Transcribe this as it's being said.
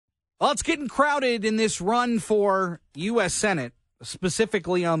Well, it's getting crowded in this run for U.S. Senate,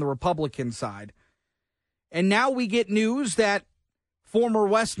 specifically on the Republican side. And now we get news that former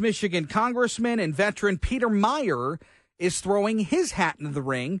West Michigan Congressman and veteran Peter Meijer is throwing his hat into the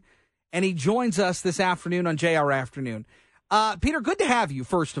ring, and he joins us this afternoon on JR Afternoon. Peter, good to have you,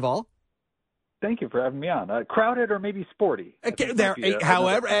 first of all. Thank you for having me on. Crowded or maybe sporty?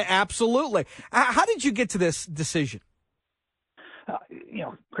 However, absolutely. How did you get to this decision?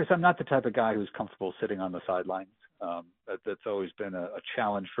 Chris, I'm not the type of guy who's comfortable sitting on the sidelines. That's always been a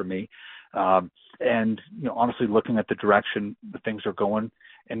challenge for me. And honestly, looking at the direction that things are going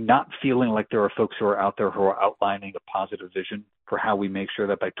and not feeling like there are folks who are out there who are outlining a positive vision for how we make sure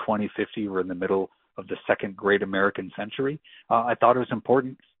that by 2050 we're in the middle of the second great American century. I thought it was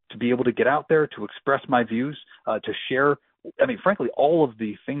important to be able to get out there, to express my views, to share, frankly, all of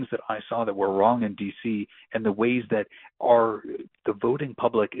the things that I saw that were wrong in D.C. and the ways that the voting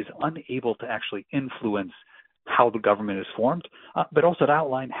public is unable to actually influence how the government is formed, but also to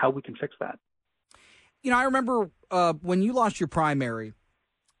outline how we can fix that. I remember when you lost your primary,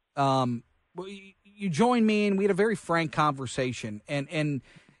 you joined me and we had a very frank conversation. And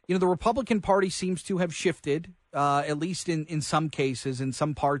the Republican Party seems to have shifted, at least in some cases, in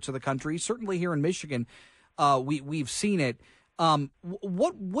some parts of the country. Certainly here in Michigan, we've seen it.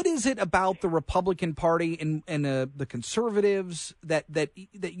 What is it about the Republican Party and the conservatives that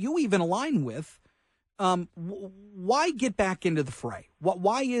you even align with? Why get back into the fray?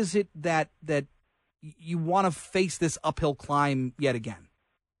 Why is it that you want to face this uphill climb yet again?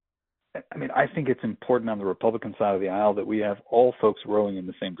 I think it's important on the Republican side of the aisle that we have all folks rowing in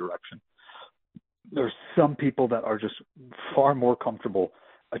the same direction. There's some people that are just far more comfortable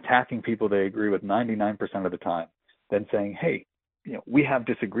attacking people they agree with 99% of the time than saying, hey, we have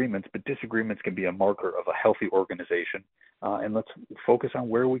disagreements, but disagreements can be a marker of a healthy organization. And let's focus on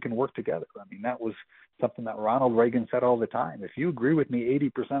where we can work together. That was something that Ronald Reagan said all the time. If you agree with me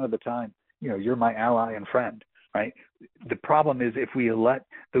 80% of the time, you're my ally and friend, right? The problem is if we let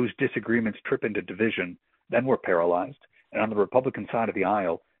those disagreements trip into division, then we're paralyzed. And on the Republican side of the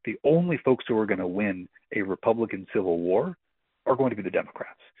aisle, the only folks who are going to win a Republican civil war are going to be the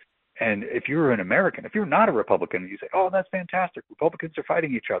Democrats. And if you're an American, if you're not a Republican, you say, oh, that's fantastic. Republicans are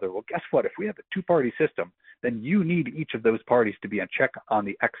fighting each other. Well, guess what? If we have a two-party system, then you need each of those parties to be a check on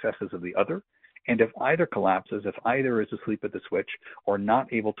the excesses of the other. And if either collapses, if either is asleep at the switch or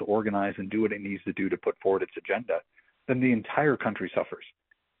not able to organize and do what it needs to do to put forward its agenda, then the entire country suffers.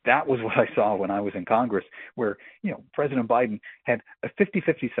 That was what I saw when I was in Congress, where, President Biden had a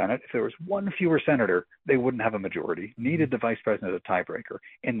 50-50 Senate. If there was one fewer senator, they wouldn't have a majority, needed the vice president as a tiebreaker.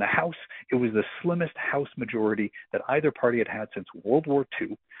 In the House, it was the slimmest House majority that either party had had since World War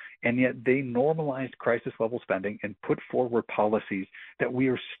II. And yet they normalized crisis level spending and put forward policies that we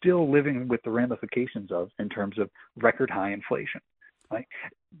are still living with the ramifications of in terms of record high inflation. Right?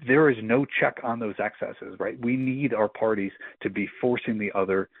 There is no check on those excesses, right? We need our parties to be forcing the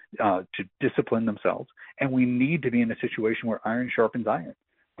other to discipline themselves. And we need to be in a situation where iron sharpens iron.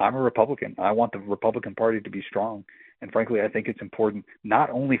 I'm a Republican. I want the Republican Party to be strong. And frankly, I think it's important not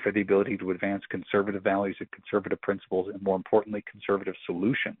only for the ability to advance conservative values and conservative principles and, more importantly, conservative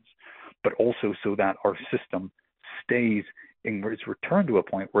solutions, but also so that our system stays and is returned to a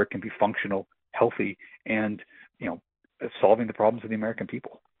point where it can be functional, healthy, and, solving the problems of the American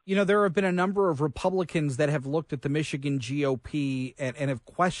people. There have been a number of Republicans that have looked at the Michigan GOP and have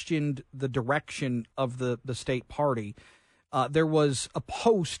questioned the direction of the state party. There was a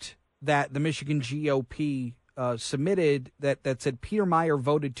post that the Michigan GOP submitted that said Peter Meijer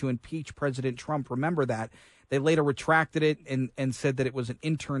voted to impeach President Trump. Remember that. They later retracted it and said that it was an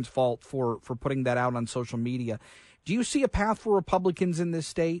intern's fault for putting that out on social media. Do you see a path for Republicans in this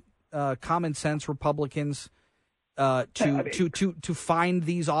state, common sense Republicans, to find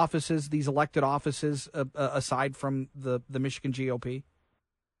these offices, these elected offices, aside from the Michigan GOP?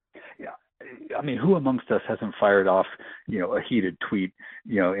 Yeah, who amongst us hasn't fired off, a heated tweet,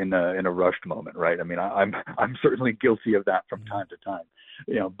 in a rushed moment, right? I'm certainly guilty of that from time to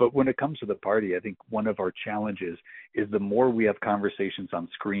time. But when it comes to the party, I think one of our challenges is the more we have conversations on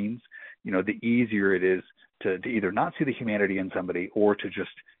screens, the easier it is to either not see the humanity in somebody or to just,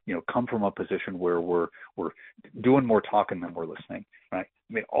 come from a position where we're doing more talking than we're listening, right?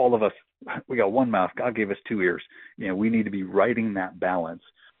 All of us, we got one mouth. God gave us two ears. We need to be writing that balance.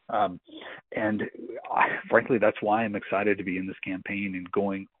 Frankly, that's why I'm excited to be in this campaign and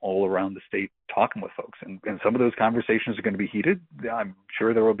going all around the state talking with folks. And some of those conversations are going to be heated. I'm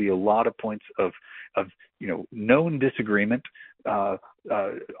sure there will be a lot of points of known disagreement,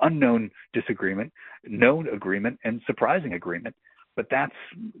 unknown disagreement, known agreement, and surprising agreement. But that's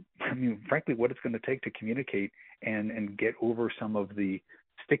I mean, frankly, what it's going to take to communicate and get over some of the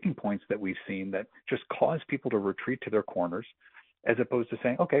sticking points that we've seen that just cause people to retreat to their corners, as opposed to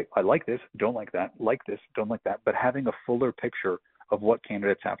saying, okay, I like this, don't like that, like this, don't like that, but having a fuller picture of what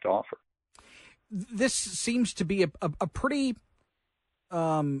candidates have to offer. This seems to be a pretty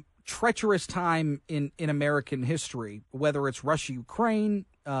treacherous time in American history, whether it's Russia, Ukraine,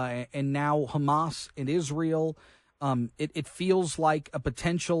 and now Hamas and Israel. It feels like a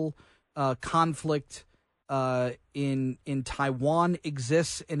potential conflict in Taiwan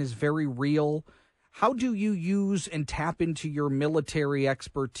exists and is very real. How do you use and tap into your military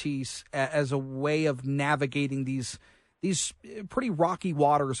expertise as a way of navigating these pretty rocky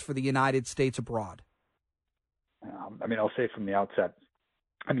waters for the United States abroad? I mean, I'll say from the outset,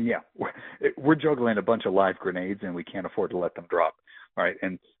 I mean, yeah, we're juggling a bunch of live grenades and we can't afford to let them drop, right?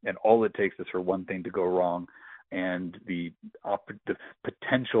 And all it takes is for one thing to go wrong, and the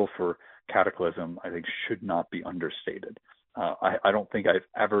potential for cataclysm, I think, should not be understated. I don't think I've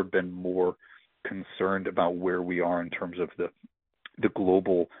ever been more concerned about where we are in terms of the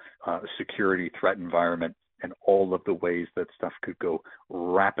global security threat environment and all of the ways that stuff could go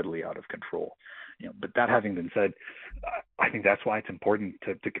rapidly out of control. But that having been said, I think that's why it's important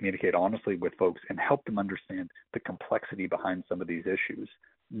to communicate honestly with folks and help them understand the complexity behind some of these issues.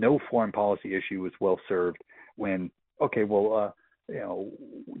 No foreign policy issue is well served when, okay, well,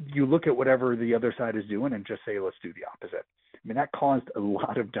 you look at whatever the other side is doing and just say, let's do the opposite. I mean, that caused a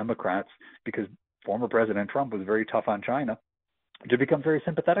lot of Democrats, because former President Trump was very tough on China, to become very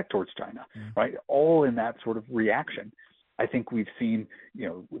sympathetic towards China, right? All in that sort of reaction. I think we've seen,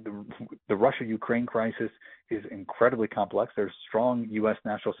 the Russia-Ukraine crisis is incredibly complex. There's strong U.S.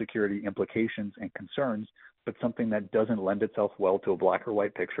 national security implications and concerns, but something that doesn't lend itself well to a black or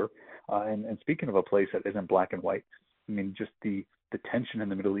white picture. And speaking of a place that isn't black and white, I mean, just the tension in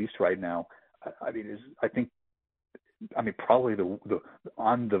the Middle East right now, probably the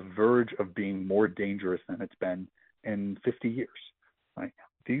on the verge of being more dangerous than it's been in 50 years. Right?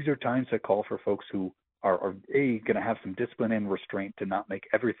 These are times that call for folks who are going to have some discipline and restraint to not make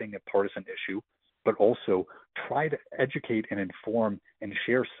everything a partisan issue, but also try to educate and inform and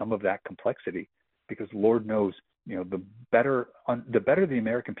share some of that complexity, because Lord knows, the better the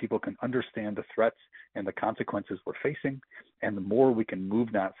American people can understand the threats and the consequences we're facing, and the more we can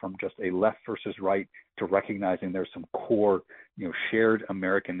move that from just a left versus right to recognizing there's some core, shared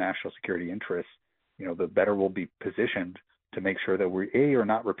American national security interests, the better we'll be positioned to make sure that we are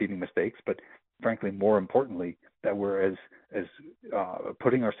not repeating mistakes, but frankly, more importantly, that we're as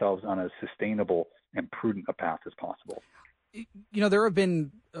putting ourselves on as sustainable and prudent a path as possible. There have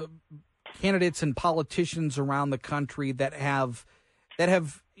been candidates and politicians around the country that have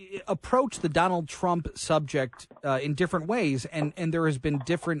approached the Donald Trump subject in different ways, and there has been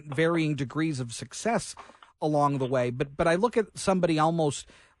different varying degrees of success along the way. But I look at somebody almost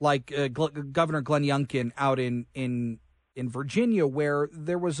like Governor Glenn Youngkin out in Virginia, where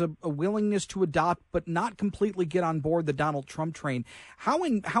there was a willingness to adopt but not completely get on board the Donald Trump train. How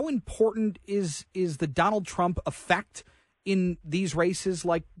important is the Donald Trump effect in these races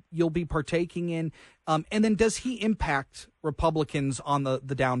like you'll be partaking in? And then does he impact Republicans on the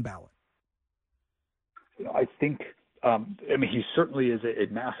down ballot? I think, he certainly is a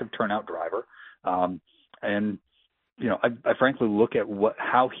massive turnout driver. And I frankly look at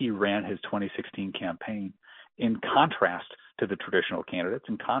how he ran his 2016 campaign in contrast to the traditional candidates,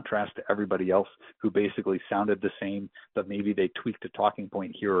 in contrast to everybody else who basically sounded the same, but maybe they tweaked a talking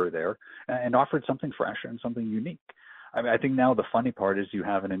point here or there and offered something fresh and something unique. I think now the funny part is you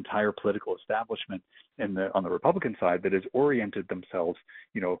have an entire political establishment on the Republican side that has oriented themselves,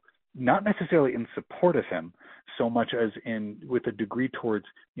 not necessarily in support of him so much as with a degree towards,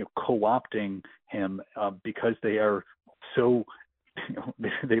 co-opting him because they are so,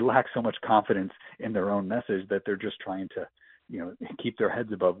 they lack so much confidence in their own message that they're just trying to, keep their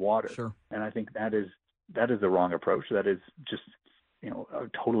heads above water. Sure. And I think that is the wrong approach. That is just,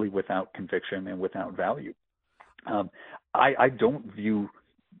 totally without conviction and without value. I don't view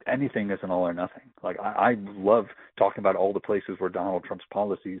anything as an all or nothing. Like I love talking about all the places where Donald Trump's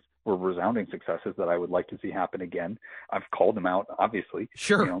policies were resounding successes that I would like to see happen again. I've called him out, obviously,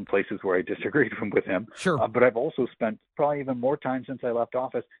 sure, in places where I disagreed with him. Sure. But I've also spent probably even more time since I left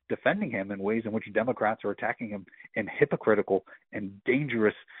office defending him in ways in which Democrats are attacking him in hypocritical and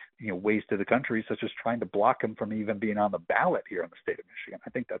dangerous, ways to the country, such as trying to block him from even being on the ballot here in the state of Michigan.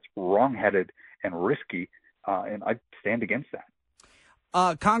 I think that's wrongheaded and risky, and I stand against that.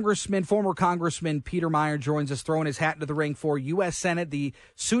 Former Congressman Peter Meijer joins us, throwing his hat into the ring for U.S. Senate, the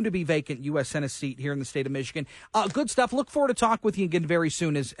soon-to-be vacant U.S. Senate seat here in the state of Michigan. Good stuff. Look forward to talk with you again very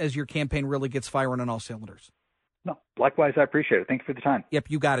soon as your campaign really gets firing on all cylinders. No, likewise, I appreciate it. Thank you for the time. Yep,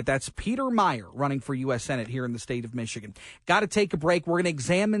 you got it. That's Peter Meijer running for U.S. Senate here in the state of Michigan. Got to take a break. We're going to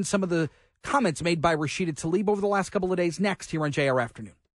examine some of the comments made by Rashida Tlaib over the last couple of days next here on JR Afternoon.